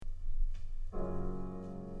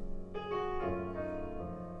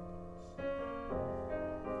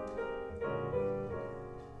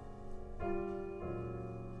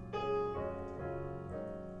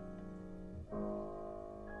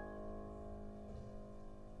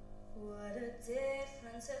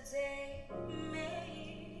today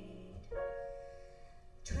made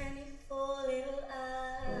 24 little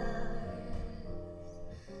hours.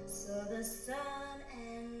 So the sun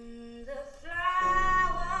and the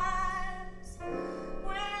flowers,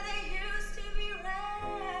 where there used to be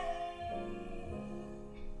rain,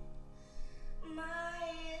 my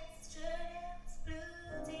yesterday's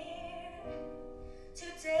blue, dear.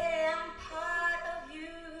 Today I'm part of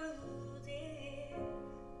you, dear.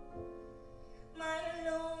 My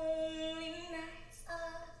lonely nights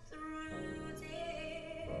are through,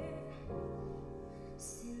 dear.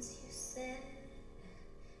 Since you said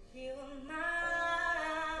you were mine,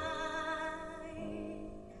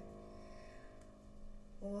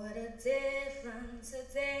 what a difference a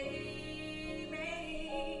day